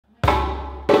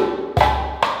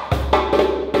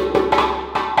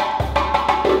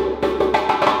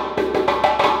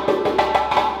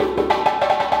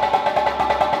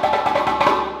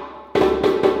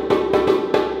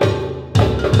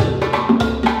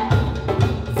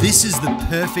This is the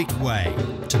perfect way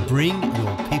to bring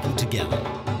your people together.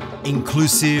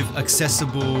 Inclusive,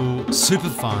 accessible, super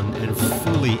fun, and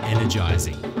fully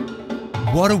energizing.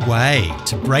 What a way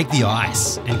to break the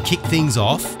ice and kick things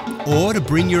off, or to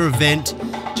bring your event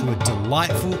to a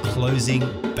delightful closing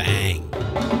bang.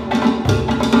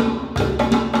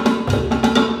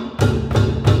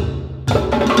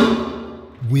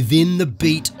 Within the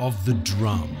beat of the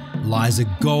drum lies a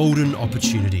golden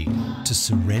opportunity to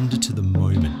surrender to the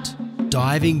moment.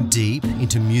 Diving deep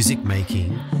into music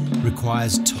making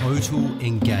requires total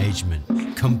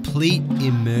engagement, complete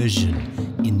immersion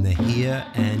in the here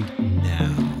and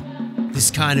now. This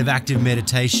kind of active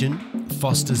meditation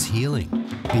fosters healing,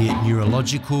 be it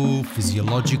neurological,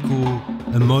 physiological,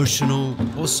 emotional,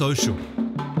 or social.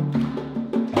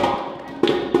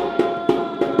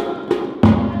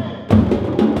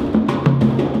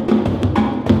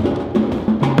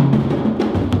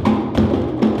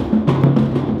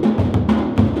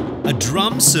 A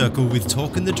drum circle with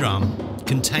Talk in the Drum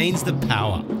contains the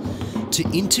power to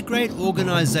integrate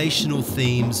organisational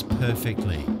themes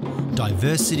perfectly.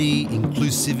 Diversity,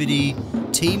 inclusivity,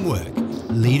 teamwork,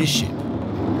 leadership.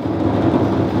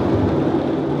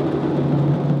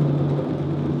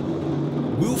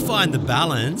 We'll find the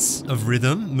balance of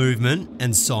rhythm, movement,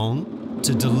 and song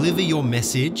to deliver your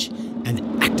message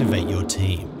and activate your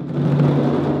team.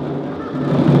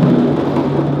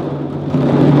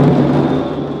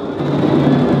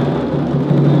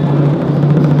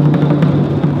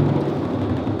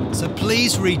 So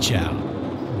please reach out.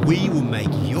 We will make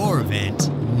your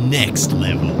event next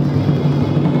level.